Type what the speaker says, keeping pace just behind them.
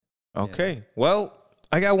Okay. Well,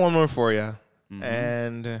 I got one more for you.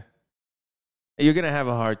 And you're going to have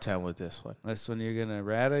a hard time with this one. This one you're going to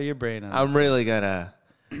rattle your brain on. I'm really going to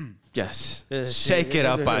just shake it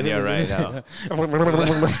up on you right now.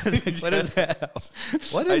 What is that?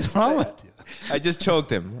 What is wrong with you? I just choked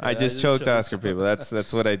him. I just choked Oscar, people.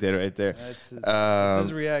 That's what I did right there. That's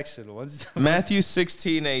his reaction. Matthew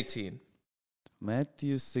 16:18.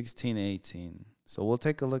 Matthew 16:18. So we'll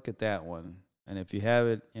take a look at that one. And if you have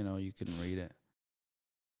it, you can read it.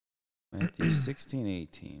 Matthew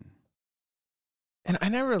 16:18. And I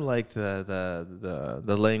never liked the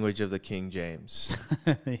language of the King James.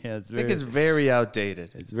 Yeah, I think it's very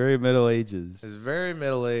outdated. It's very Middle Ages. It's very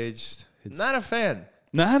middle aged. Not a fan.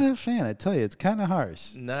 Not a fan. I tell you, it's kind of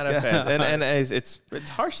harsh. Not a fan. And it's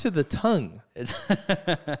harsh to the tongue.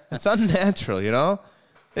 It's unnatural,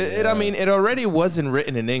 It already wasn't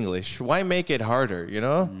written in English. Why make it harder,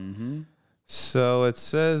 Mm-hmm. So it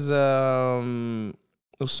says, we'll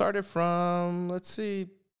start it from, let's see.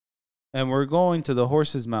 And we're going to the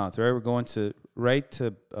horse's mouth, right? We're going to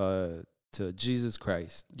Jesus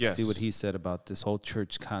Christ. Yes. See what he said about this whole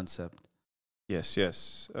church concept.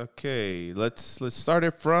 Yes. Okay, let's start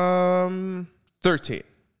it from 13.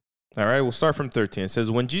 All right, we'll start from 13. It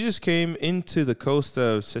says, when Jesus came into the coast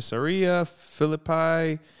of Caesarea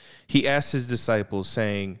Philippi, he asked his disciples,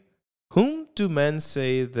 saying, whom do men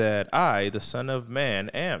say that I, the Son of Man,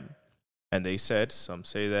 am? And they said, some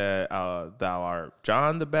say that thou art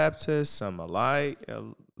John the Baptist, some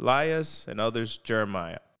Elias, and others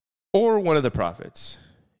Jeremiah, or one of the prophets.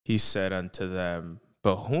 He said unto them,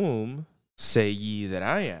 but whom say ye that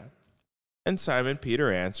I am? And Simon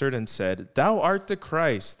Peter answered and said, thou art the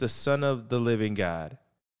Christ, the Son of the living God.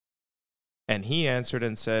 And he answered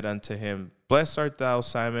and said unto him, blessed art thou,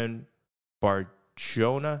 Simon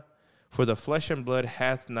Bar-Jonah, for the flesh and blood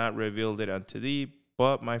hath not revealed it unto thee,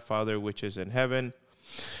 but my Father which is in heaven.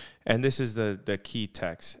 And this is the key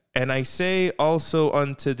text. And I say also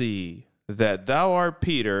unto thee that thou art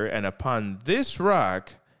Peter, and upon this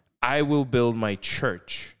rock I will build my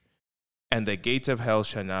church, and the gates of hell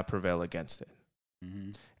shall not prevail against it.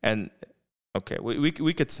 Mm-hmm. And okay, we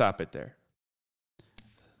could stop it there.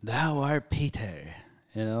 Thou art Peter,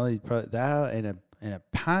 thou and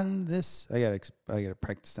upon this I gotta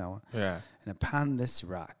practice that one. Yeah. And upon this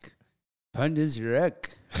rock. Upon this rock.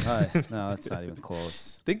 No, that's not even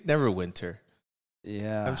close. Think Neverwinter.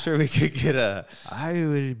 Yeah. I'm sure we could get I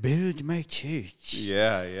will build my church.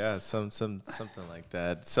 Yeah, something like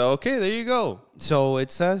that. So okay, there you go. So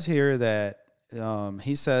it says here that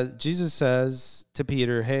Jesus says to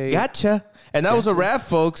Peter, "Hey, gotcha." And that was a wrap,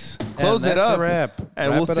 folks. Close it up. A wrap.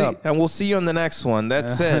 And we'll see you on the next one.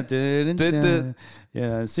 That's it.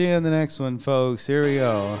 Yeah, see you on the next one, folks. Here we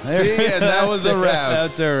go. See, and that was a wrap.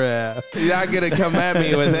 That's a wrap. You're not going to come at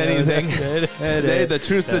me with anything. Hey, the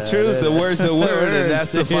truth's the truth, the word's the word, and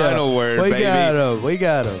that's the final word, baby. We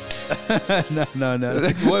got him. No.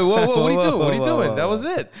 Wait, whoa, what are you doing? What are you doing? That was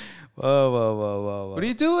it. Whoa. What are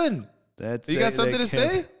you doing? You got something to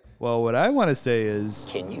say? Well, what I want to say is...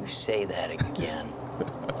 Can you say that again?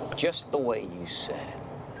 Just the way you said it.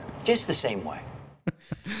 Just the same way.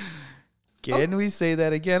 Can we say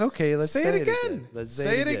that again? Okay, let's say it again. Let's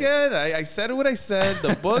say it again. I said what I said.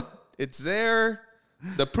 The book, it's there.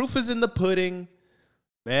 The proof is in the pudding.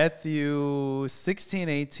 Matthew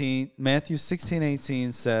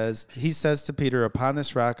 16:18 says, he says to Peter, upon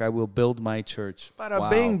this rock I will build my church. Bada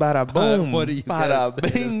bing, bada boom. What do you Bada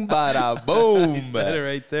bing, bada boom. He said it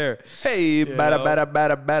right there. Hey,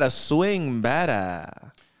 bada swing,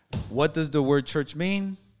 bada. What does the word church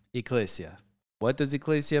mean? Ecclesia. What does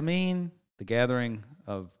ecclesia mean? The gathering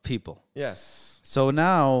of people. Yes. So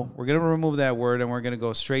now we're going to remove that word and we're going to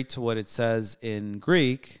go straight to what it says in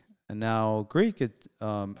Greek. And now Greek,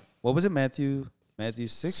 what was it? Matthew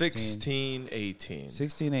 16. 16:18.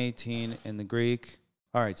 16:18 in the Greek.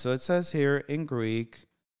 All right, so it says here in Greek,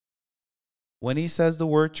 when he says the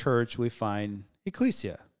word church, we find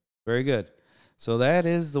ecclesia. Very good. So that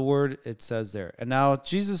is the word it says there. And now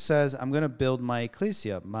Jesus says, I'm going to build my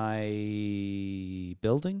ecclesia, my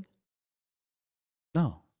building?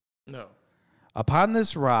 No. Upon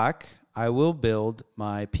this rock, I will build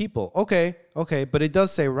my people. Okay, but it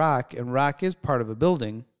does say rock, and rock is part of a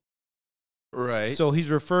building. Right. So he's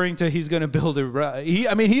referring to he's going to build a rock. He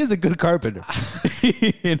is a good carpenter.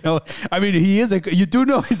 You do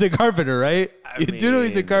know he's a carpenter, right? You do know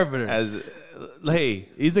he's a carpenter. Hey,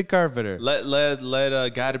 he's a carpenter.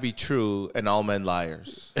 Let God be true and all men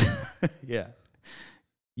liars. Yeah.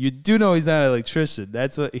 You do know he's not an electrician.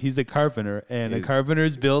 That's what he's a carpenter, and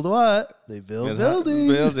carpenters build what? They build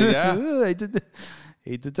buildings. Yeah. I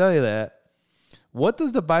hate to tell you that, What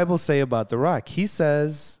does the Bible say about the rock? He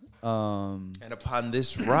says, And upon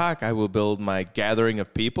this rock I will build my gathering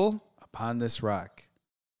of people. upon this rock.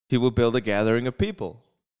 He will build a gathering of people.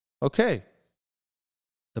 Okay.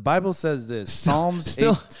 The Bible says this. Psalms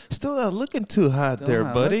Still not looking too hot Still there,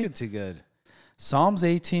 not buddy. looking too good. Psalms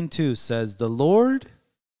 18:2 says, "The Lord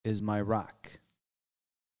is my rock."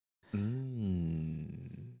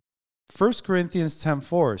 1 Corinthians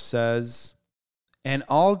 10:4 says, "And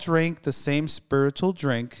all drank the same spiritual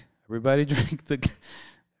drink." Everybody drank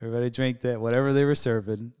that whatever they were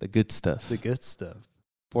serving, The good stuff. the good stuff.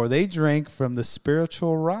 "For they drank from the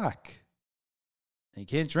spiritual rock." You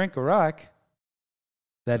can't drink a rock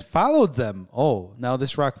that followed them. Oh, now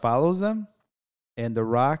this rock follows them, and the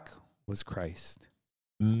rock was Christ.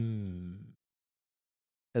 And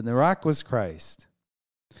the rock was Christ.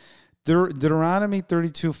 Deuteronomy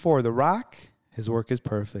 32:4, the rock, his work is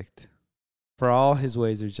perfect, for all his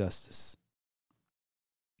ways are justice.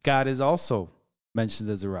 God is also mentioned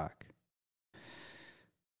as a rock.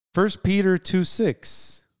 1 Peter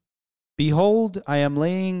 2:6, "Behold, I am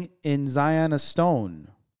laying in Zion a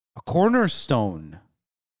stone, a cornerstone,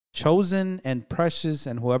 chosen and precious,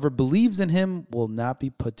 and whoever believes in him will not be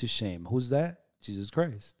put to shame." Who's that? Jesus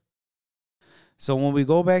Christ. So when we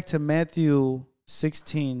go back to Matthew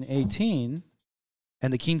 16:18,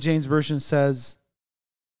 and the King James Version says,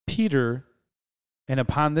 "Peter, and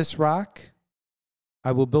upon this rock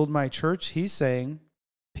I will build my church," he's saying,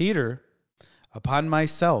 Peter, upon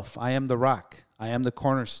myself, I am the rock. I am the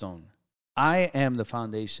cornerstone. I am the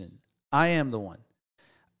foundation. I am the one.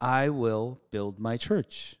 I will build my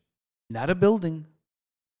church. Not a building.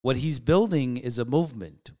 What he's building is a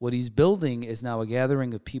movement. What he's building is now a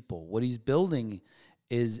gathering of people. What he's building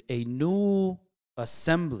is a new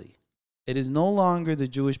assembly. It is no longer the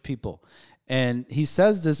Jewish people. And he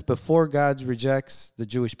says this before God rejects the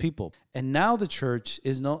Jewish people. And now the church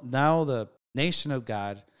is now the nation of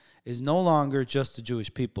God is no longer just the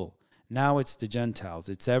Jewish people. Now it's the Gentiles.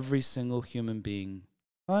 It's every single human being,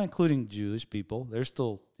 well, including Jewish people. They're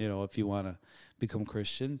still, if you want to become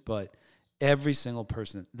Christian, but every single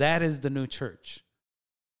person. That is the new church.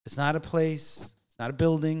 It's not a place. It's not a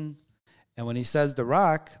building. And when he says the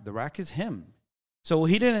rock is him. So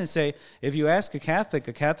he didn't say, if you ask a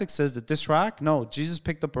Catholic says that this rock, no, Jesus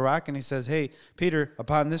picked up a rock and he says, "Hey, Peter,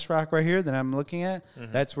 upon this rock right here that I'm looking at,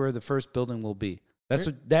 that's where the first building will be."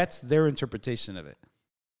 That's their interpretation of it.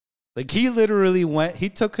 Like he literally went, he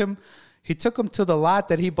took him to the lot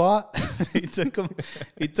that he bought. he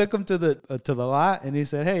took him to the lot and he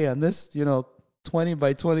said, "Hey, on this, 20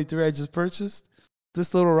 by 23 I just purchased,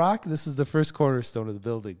 this little rock, this is the first cornerstone of the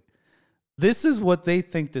building." This is what they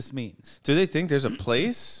think this means. Do they think there's a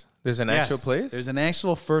place? There's an actual place? There's an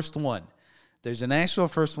actual first one. There's an actual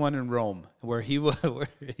first one in Rome where he was.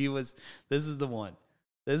 This is the one.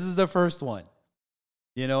 This is the first one.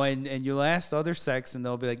 And you'll ask other sects and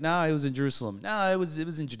they'll be like, "No, it was in Jerusalem. No, it was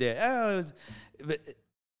in Judea. Oh, but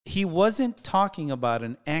he wasn't talking about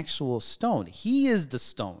an actual stone. He is the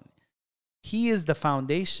stone. He is the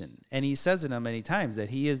foundation. And he says it many times that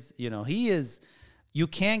he is, you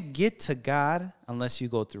can't get to God unless you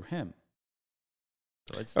go through him.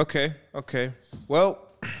 So it's Okay. Well,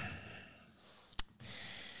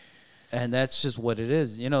 and that's just what it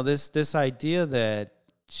is. This idea that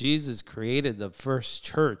Jesus created the first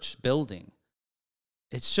church building,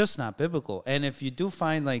 it's just not biblical. And if you do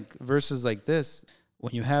find like verses like this,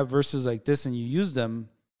 when you have verses like this and you use them,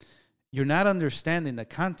 you're not understanding the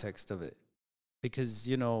context of it. Because,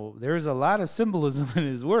 there's a lot of symbolism in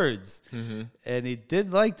his words. And he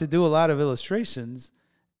did like to do a lot of illustrations.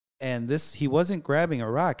 And he wasn't grabbing a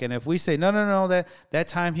rock. And if we say, no, that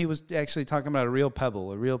time he was actually talking about a real pebble.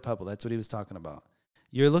 That's what he was talking about.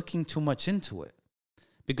 You're looking too much into it.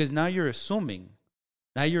 Because now you're assuming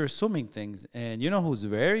things. And you know who's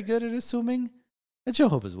very good at assuming? The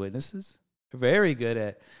Jehovah's Witnesses. Very good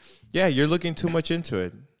at. Yeah, you're looking too much into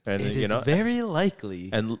it. And it is very likely.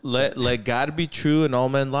 And let God be true and all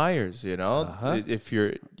men liars, If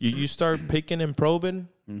you start picking and probing.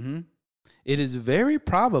 It is very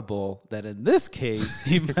probable that in this case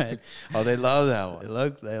he meant. Oh, they love that one.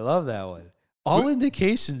 They love that one. All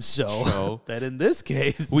indications show that in this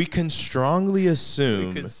case we can strongly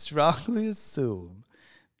assume.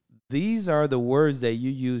 These are the words that you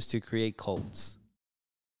use to create cults.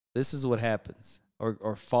 This is what happens,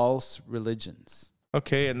 or false religions.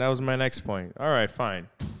 Okay, and that was my next point. All right, fine.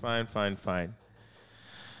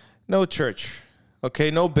 No church. Okay,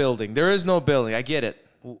 no building. There is no building. I get it.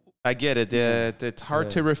 It's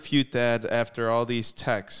hard to refute that after all these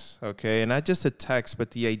texts, okay? And not just the text,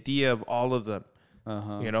 but the idea of all of them.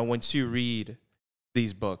 Once you read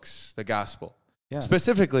these books, the gospel, Yeah.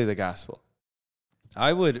 Specifically the gospel.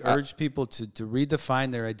 I would urge people to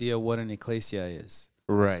redefine their idea of what an ecclesia is.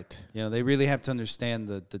 Right. You know, they really have to understand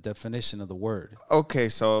the definition of the word. Okay,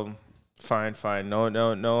 so fine.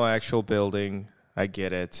 No actual building. I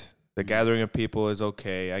get it. The gathering of people is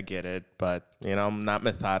okay. I get it. But, not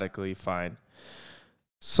methodically fine.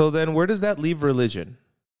 So then where does that leave religion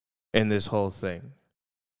in this whole thing?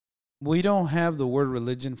 We don't have the word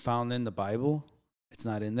religion found in the Bible. It's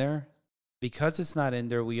not in there. Because it's not in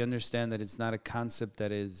there, we understand that it's not a concept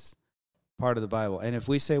that is part of the Bible. And if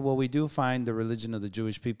we say, well, we do find the religion of the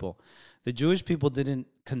Jewish people didn't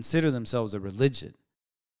consider themselves a religion.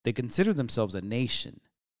 They considered themselves a nation.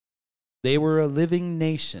 They were a living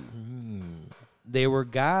nation. They were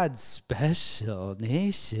God's special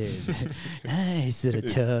nation. Nice little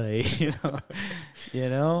toy, you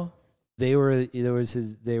know. They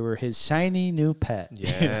were his shiny new pet.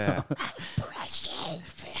 Yeah. Precious.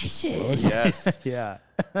 Yes. Yeah.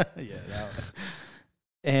 Yeah.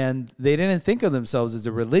 And they didn't think of themselves as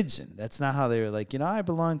a religion. That's not how they were like, I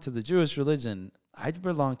belong to the Jewish religion. I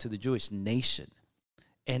belong to the Jewish nation.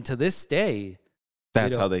 And to this day,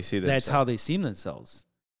 that's how they see themselves. That's how they see themselves.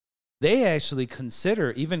 They actually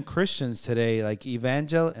consider, even Christians today, like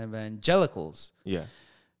evangelicals,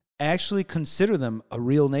 actually consider them a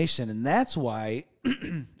real nation. And that's why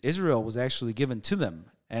Israel was actually given to them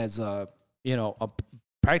as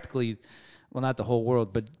practically, well, not the whole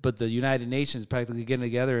world, but the United Nations practically getting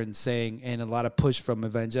together and saying, and a lot of push from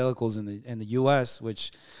evangelicals in the U.S.,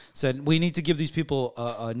 which said we need to give these people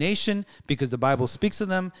a nation because the Bible speaks of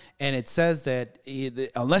them, and it says that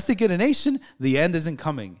unless they get a nation, the end isn't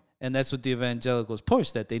coming. And that's what the evangelicals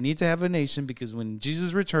push, that they need to have a nation because when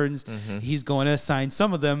Jesus returns, he's going to assign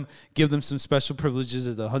some of them, give them some special privileges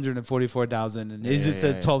of the 144,000. And it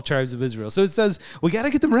says 12 tribes of Israel. So it says, we got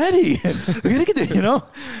to get them ready. We got to get them,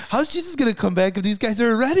 how's Jesus going to come back if these guys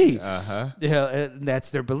are ready? Yeah, and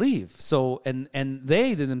that's their belief. So, and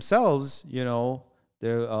they themselves,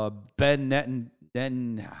 they're Ben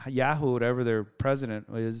Netanyahu, whatever their president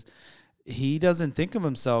is, he doesn't think of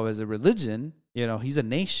himself as a religion. He's a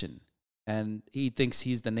nation, and he thinks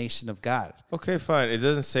he's the nation of God. Okay, fine. It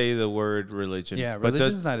doesn't say the word religion. Yeah,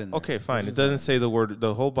 religion's not in there. Okay, fine. It doesn't say the word.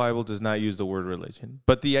 The whole Bible does not use the word religion.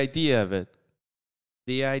 But the idea of it.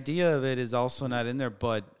 The idea of it is also not in there.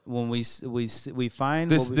 But when we find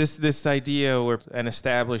this idea and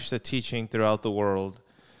establish a teaching throughout the world.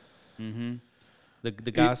 Mm-hmm. The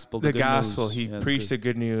gospel. The gospel. News. He preached the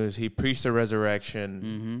good news. He preached the resurrection.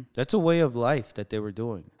 Mm-hmm. That's a way of life that they were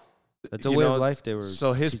doing. That's a way of life they were.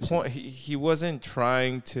 So his teaching. point, he wasn't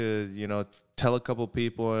trying to, tell a couple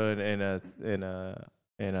people in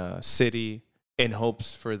a city in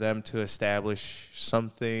hopes for them to establish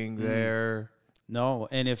something there. No,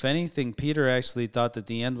 and if anything, Peter actually thought that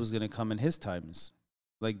the end was going to come in his times.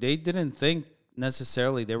 Like they didn't think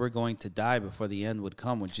necessarily they were going to die before the end would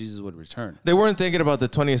come when Jesus would return. They weren't thinking about the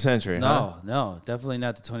 20th century. No, definitely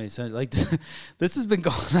not the 20th century. Like this has been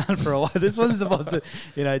going on for a while. This wasn't supposed to,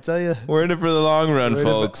 I tell you, we're in it for the long run,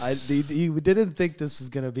 folks. He didn't think this was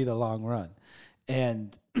going to be the long run,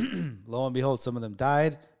 and lo and behold, some of them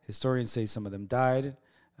died. Historians say some of them died.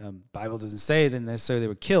 Bible doesn't say that necessarily they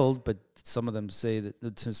were killed, but some of them say that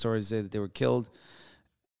the historians say that they were killed.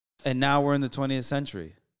 And now we're in the 20th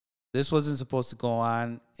century. This wasn't supposed to go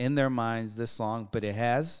on in their minds this long, but it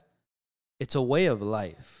has. It's a way of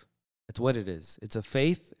life. That's what it is. It's a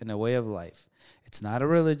faith and a way of life. It's not a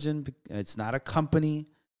religion. It's not a company.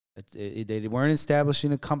 They weren't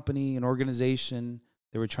establishing a company, an organization.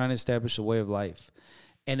 They were trying to establish a way of life.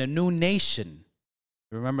 And a new nation.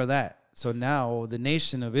 Remember that. So now the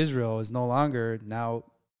nation of Israel is no longer, now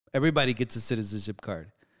everybody gets a citizenship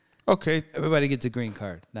card. Okay. Everybody gets a green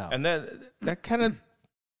card now. And that kind of...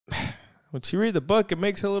 Once you read the book, it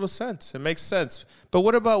makes a little sense. It makes sense. But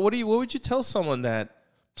what would you tell someone that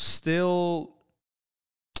still?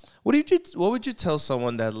 What would you tell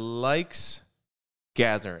someone that likes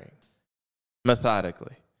gathering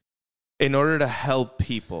methodically in order to help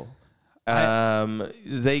people?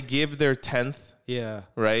 They give their 10th. Yeah.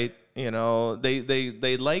 Right.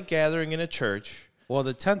 They like gathering in a church. Well,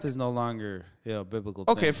 the 10th is no longer, biblical.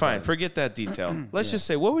 Okay, fine. Forget that detail. Let's just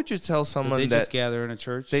say, what would you tell someone they that just gather in a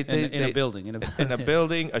church, in a building, in a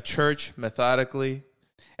building, a church, methodically,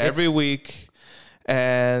 every week,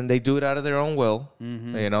 and they do it out of their own will.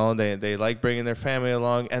 Mm-hmm. They like bringing their family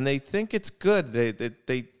along, and they think it's good.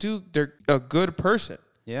 They're a good person.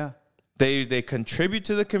 Yeah. They contribute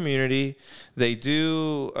to the community. They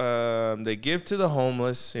do. They give to the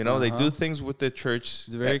homeless. You know, they do things with the church.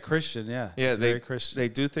 It's very Christian, yeah. Yeah, it's very Christian. They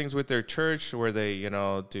do things with their church where they,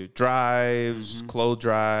 do drives, clothes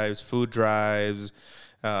drives, food drives.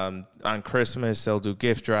 On Christmas, they'll do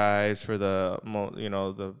gift drives for the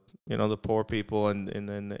poor people in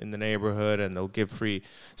the neighborhood, and they'll give free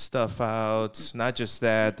stuff out. Not just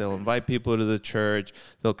that, they'll invite people to the church.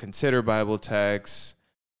 They'll consider Bible texts.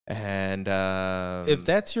 And if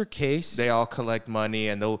that's your case, they all collect money,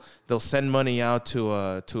 and they'll send money out to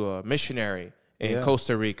a missionary in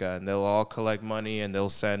Costa Rica, and they'll all collect money, and they'll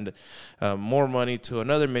send more money to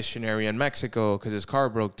another missionary in Mexico because his car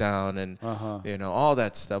broke down, and all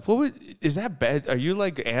that stuff. Is that bad? Are you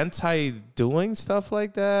like anti doing stuff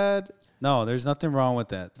like that? No, there's nothing wrong with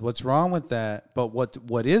that. What's wrong with that? But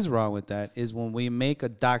what is wrong with that is when we make a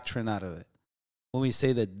doctrine out of it. When we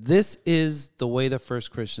say that this is the way the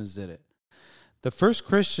first Christians did it. The first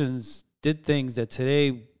Christians did things that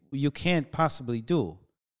today you can't possibly do.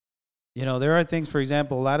 There are things, for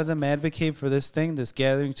example, a lot of them advocate for this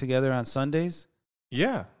gathering together on Sundays.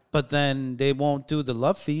 Yeah. But then they won't do the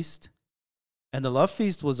love feast. And the love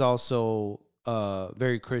feast was also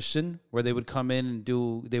very Christian, where they would come in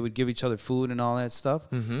and they would give each other food and all that stuff.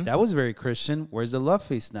 Mm-hmm. That was very Christian. Where's the love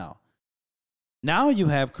feast now? Now you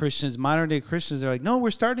have Christians, modern day Christians, they're like, no, we're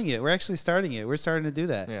starting it. We're actually starting it. We're starting to do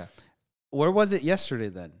that. Yeah. Where was it yesterday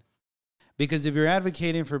then? Because if you're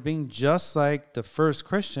advocating for being just like the first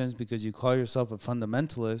Christians because you call yourself a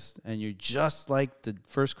fundamentalist and you're just like the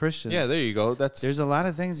first Christians. Yeah, there you go. There's a lot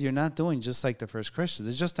of things you're not doing just like the first Christians.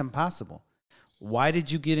 It's just impossible. Why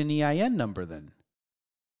did you get an EIN number then?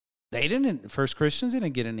 First Christians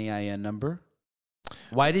didn't get an EIN number.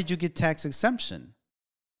 Why did you get tax exemption?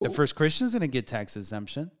 The first Christians didn't get tax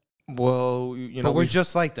exemption. Well, but we're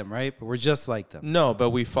just like them, right? But we're just like them. No, but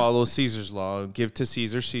we follow Caesar's law. Give to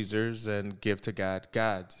Caesar Caesar's, and give to God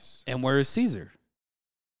God's. And where is Caesar?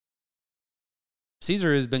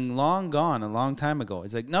 Caesar has been long gone a long time ago.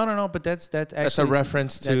 It's like, no, but that's actually... That's a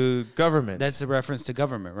reference to government. That's a reference to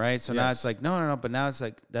government, right? So now it's like, no, but now it's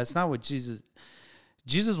like, that's not what Jesus...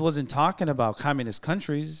 Jesus wasn't talking about communist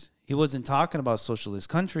countries. He wasn't talking about socialist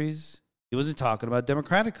countries. He wasn't talking about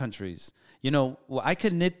democratic countries. I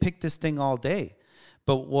could nitpick this thing all day.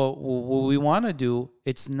 But what we want to do,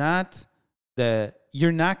 it's not that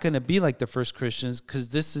you're not going to be like the first Christians because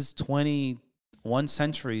this is 21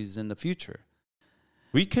 centuries in the future.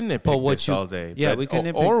 We can nitpick this all day. Yeah, we can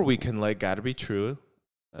nitpick. Or we can let God be true.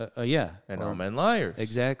 Yeah. And all men liars.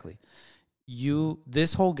 Exactly.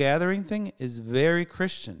 This whole gathering thing is very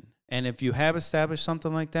Christian. And if you have established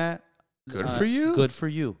something like that, good for you. Good for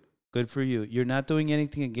you. Good for you. You're not doing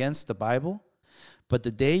anything against the Bible. But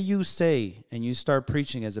the day you say and you start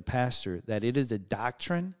preaching as a pastor that it is a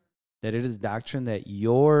doctrine, that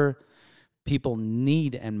your people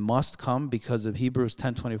need and must come because of Hebrews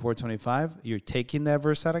 10:24-25, you're taking that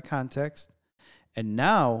verse out of context. And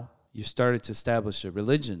now you started to establish a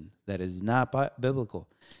religion that is not biblical.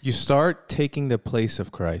 You start taking the place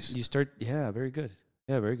of Christ. Very good.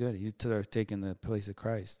 Yeah, very good. You start taking the place of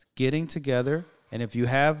Christ. Getting together. And if you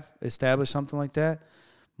have established something like that,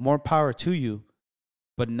 more power to you.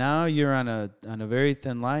 But now you're on a very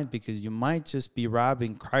thin line because you might just be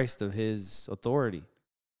robbing Christ of his authority.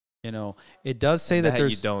 It does say that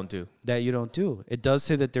you don't do. It does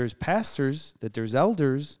say that there's pastors, that there's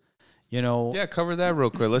elders, Yeah, cover that real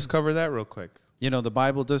quick. Let's cover that real quick. The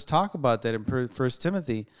Bible does talk about that in 1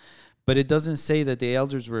 Timothy, but it doesn't say that the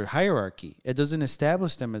elders were hierarchy. It doesn't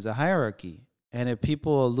establish them as a hierarchy. And if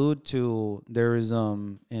people allude to, there is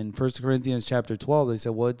in 1 Corinthians chapter 12, they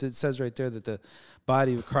said, well, it says right there that the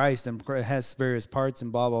body of Christ and has various parts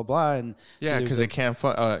and blah, blah, blah. And yeah, because it can't,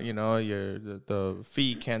 the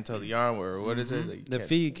feet can't tell the arm, or what is it? The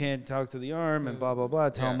feet can't talk to the arm and blah, blah, blah,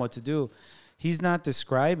 tell them what to do. He's not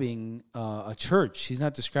describing a church. He's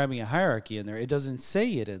not describing a hierarchy in there. It doesn't say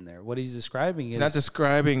it in there. What he's describing is... He's not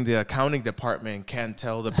describing the accounting department can't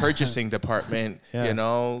tell the purchasing department, can't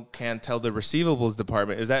tell the receivables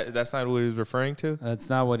department. That's not what he's referring to?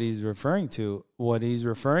 That's not what he's referring to. What he's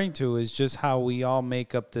referring to is just how we all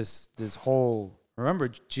make up this whole... Remember,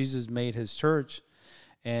 Jesus made his church,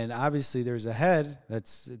 and obviously there's a head,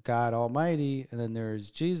 that's God Almighty, and then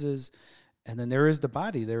there's Jesus... And then there is the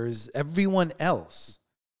body. There is everyone else.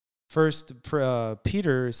 First,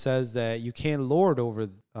 Peter says that you can't lord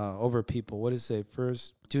over people. What does it say?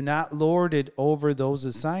 First, do not lord it over those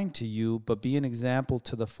assigned to you, but be an example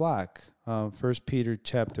to the flock. 1 Peter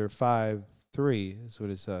chapter 5:3 is what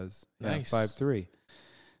it says. Nice. 5:3.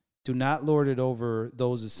 Do not lord it over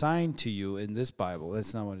those assigned to you in this Bible.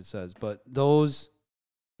 That's not what it says. But those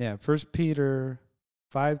Yeah, 1 Peter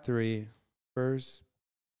 5:3. 1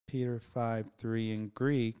 Peter 5:3 in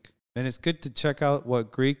Greek. And it's good to check out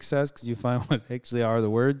what Greek says because you find what actually are the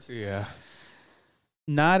words. Yeah.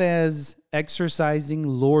 Not as exercising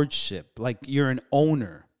lordship, like you're an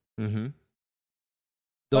owner. Mm-hmm.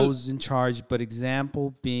 Those in charge, but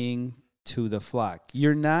example being to the flock.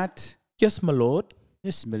 You're not. Yes, my lord.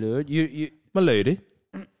 Yes, my lord. My lady.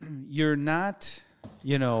 You're not,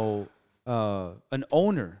 an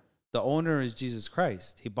owner. The owner is Jesus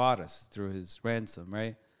Christ. He bought us through his ransom,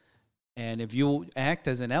 right? And if you act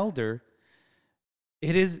as an elder,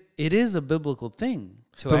 it is a biblical thing.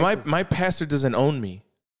 But my pastor doesn't own me.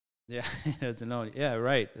 Yeah, he doesn't own it. Yeah,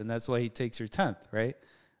 right. And that's why he takes your 10th, right?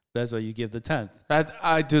 That's why you give the 10th.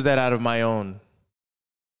 I do that out of my own.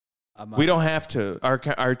 We don't have to.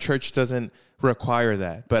 Our church doesn't require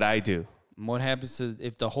that, but I do. What happens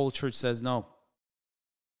if the whole church says no?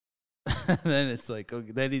 Then it's like,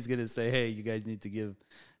 okay, then he's going to say, hey, you guys need to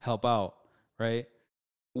help out, right?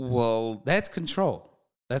 Well, that's control.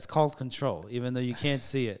 That's called control, even though you can't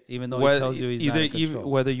see it, even though he tells you he's not in control. Even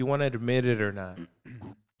whether you want to admit it or not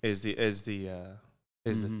is the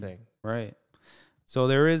thing. Right. So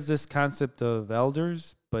there is this concept of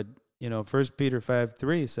elders, but 1 Peter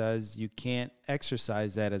 5:3 says you can't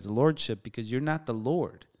exercise that as a lordship because you're not the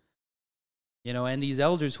Lord. And these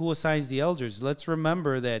elders, who assigns the elders? Let's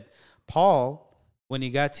remember that Paul, when he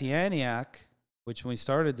got to Antioch, which when we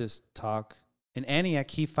started this talk, in Antioch,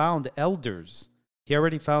 he found elders. He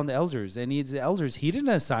already found elders, and the elders, he didn't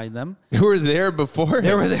assign them. They were there before him.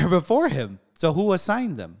 They were there before him. So who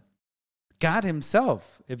assigned them? God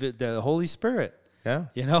himself, the Holy Spirit. Yeah.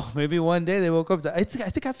 Maybe one day they woke up and said, I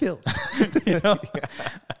think I feel it. Yeah.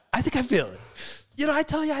 I think I feel it. I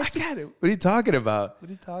tell you, I got it. What are you talking about? What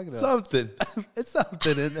are you talking about? Something. It's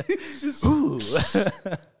something in there. Ooh.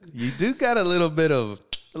 You do got a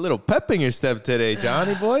little pep in your step today,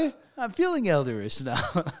 Johnny boy. I'm feeling elderish now.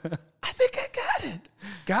 I think I got it.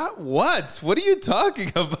 Got what? What are you talking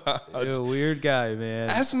about? You're a weird guy, man.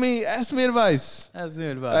 Ask me advice. Ask me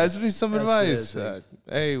advice. Ask me some advice.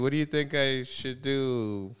 Hey, what do you think I should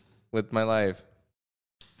do with my life?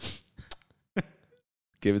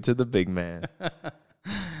 Give it to the big man.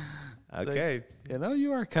 Okay.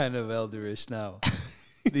 You are kind of elderish now.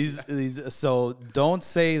 So don't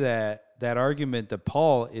say that argument that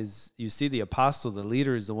Paul is, you see, the apostle, the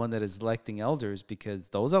leader, is the one that is electing elders, because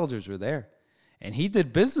those elders were there. And he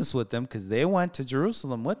did business with them because they went to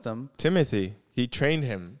Jerusalem with them. Timothy, he trained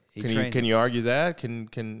him. Can you argue that?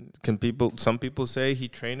 Can some people say he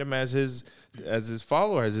trained him as his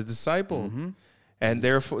follower, as a disciple? Mm-hmm. And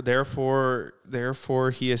therefore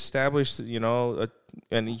he established,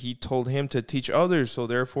 and he told him to teach others. So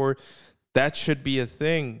therefore that should be a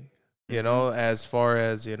thing, as far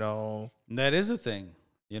as, That is a thing.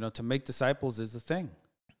 To make disciples is a thing.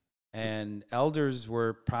 And elders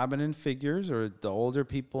were prominent figures, or the older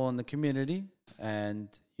people in the community. And,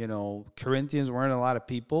 Corinthians weren't a lot of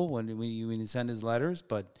people when he sent his letters.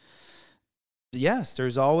 But yes,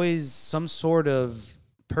 there's always some sort of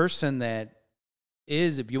person that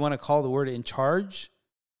is, if you want to call the word, in charge,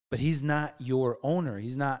 but he's not your owner.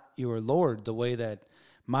 He's not your Lord the way that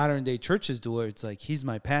modern day churches do it. It's like, he's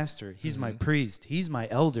my pastor. He's my priest. He's my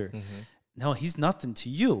elder. Mm-hmm. No, he's nothing to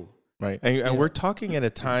you. Right. And we're talking at a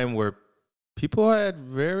time where people had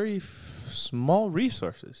very small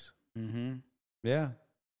resources. Mm-hmm. Yeah.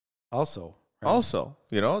 Also,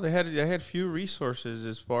 they had few resources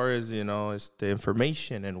as far as, as the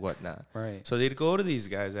information and whatnot. Right. So they'd go to these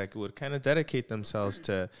guys that would kind of dedicate themselves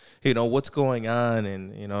to, what's going on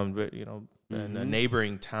and, and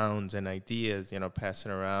neighboring towns and ideas,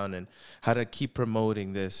 passing around, and how to keep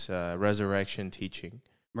promoting this resurrection teaching.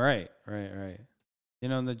 Right.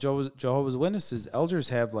 In the Jehovah's Witnesses, elders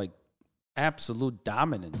have like absolute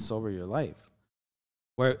dominance over your life.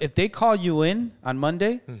 Where if they call you in on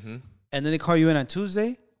Monday, mm-hmm. and then they call you in on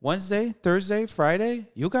Tuesday, Wednesday, Thursday, Friday,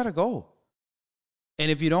 you got to go.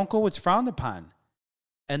 And if you don't go, it's frowned upon.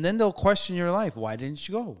 And then they'll question your life. Why didn't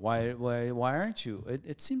you go? Why aren't you?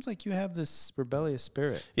 It seems like you have this rebellious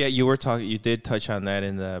spirit. Yeah, you did touch on that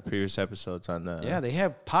in the previous episodes on the. Yeah, they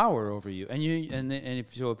have power over you. And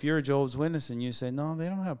if you're a Jehovah's Witness and you say, no, they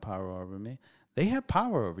don't have power over me. They have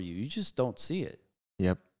power over you. You just don't see it.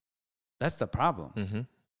 Yep. That's the problem.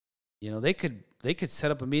 Mm-hmm. They could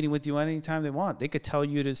set up a meeting with you anytime they want. They could tell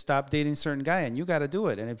you to stop dating a certain guy, and you got to do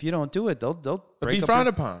it. And if you don't do it, they'll be frowned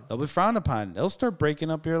upon. They'll be frowned upon. They'll start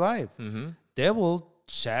breaking up your life. Mm-hmm. They will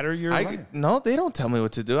shatter your life. No, they don't tell me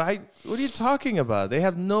what to do. What are you talking about? They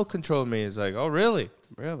have no control of me. It's like, oh, really?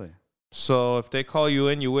 Really? So if they call you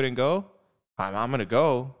in, you wouldn't go? I'm going to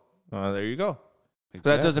go. There you go. But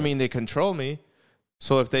that doesn't mean they control me.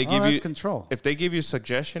 So if they give you control, if they give you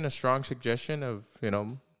a strong suggestion of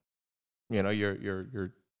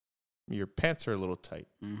your pants are a little tight.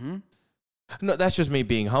 Mm-hmm. No, that's just me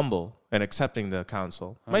being humble and accepting the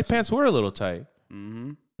counsel. My pants were a little tight.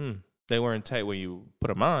 Mm-hmm. They weren't tight when you put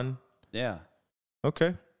them on. Yeah.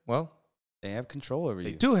 Okay. Well, they have control over you.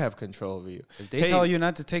 They do have control over you. If they tell you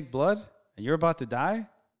not to take blood and you're about to die,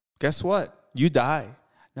 guess what? You die.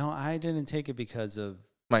 No, I didn't take it because of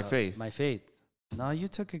my faith. My faith. No, you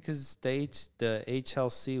took it because the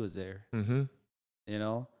HLC was there. Mm-hmm. You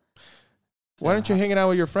know? Why aren't you hanging out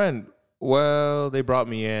with your friend? Well, they brought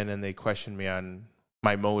me in and they questioned me on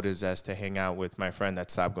my motives as to hang out with my friend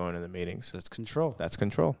that stopped going to the meetings. That's control. That's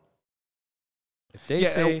control. If they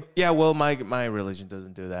say... well, my religion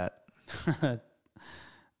doesn't do that.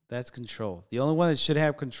 That's control. The only one that should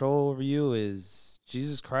have control over you is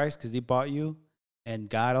Jesus Christ because he bought you and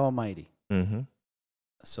God Almighty. Mm-hmm.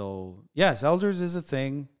 So, yes, elders is a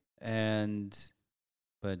thing,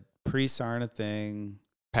 but priests aren't a thing.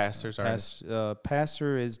 Pastors aren't.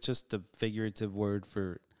 Pastor is just a figurative word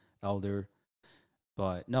for elder.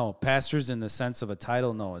 But no, pastors in the sense of a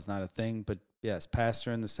title, no, it's not a thing. But yes,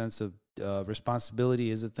 pastor in the sense of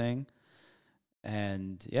responsibility is a thing.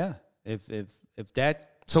 And yeah, if that.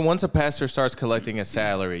 So once a pastor starts collecting a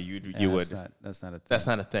salary, you would. That's not a thing. That's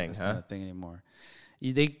not a thing. That's not a thing anymore.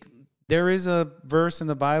 There is a verse in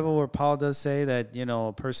the Bible where Paul does say that,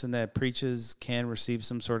 a person that preaches can receive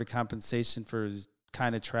some sort of compensation for his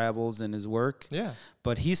kind of travels and his work. Yeah.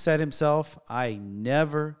 But he said himself, I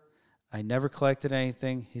never collected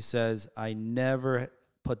anything. He says, I never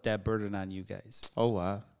put that burden on you guys. Oh,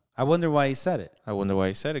 wow. I wonder why he said it.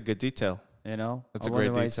 Good detail. That's a great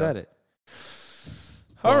detail. Why he said it.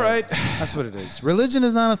 All right. That's what it is. Religion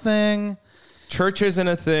is not a thing. Church isn't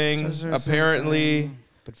a thing, apparently.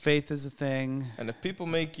 But faith is a thing. And if people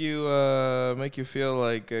make you feel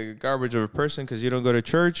like a garbage of a person because you don't go to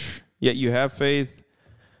church, yet you have faith,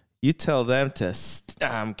 you tell them to.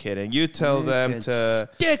 I'm kidding. You tell them to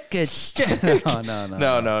stick it.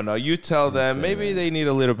 No. You tell them maybe they need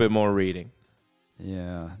a little bit more reading.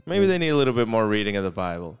 Yeah. Maybe they need a little bit more reading of the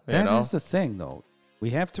Bible. That is the thing, though.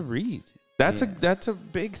 We have to read. That's a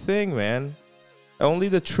big thing, man. Only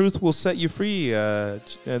the truth will set you free.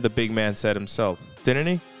 The big man said himself, didn't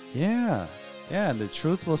he? Yeah. And the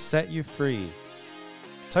truth will set you free.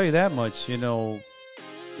 I'll tell you that much.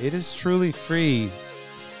 It is truly free.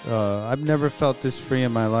 I've never felt this free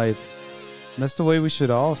in my life. And that's the way we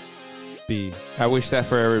should all be. I wish that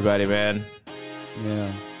for everybody, man.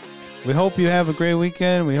 Yeah. We hope you have a great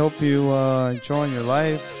weekend. We hope you enjoying your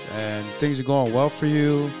life and things are going well for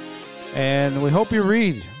you. And we hope you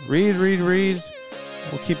read. Read.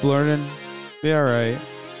 We'll keep learning. Be all right.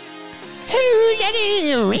 Who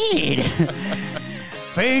doesn't read?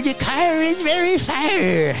 For the car is very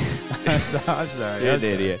far. I'm sorry. You're an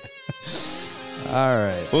idiot. All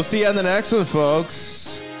right. We'll see you on the next one,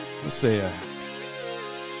 folks. We'll see ya.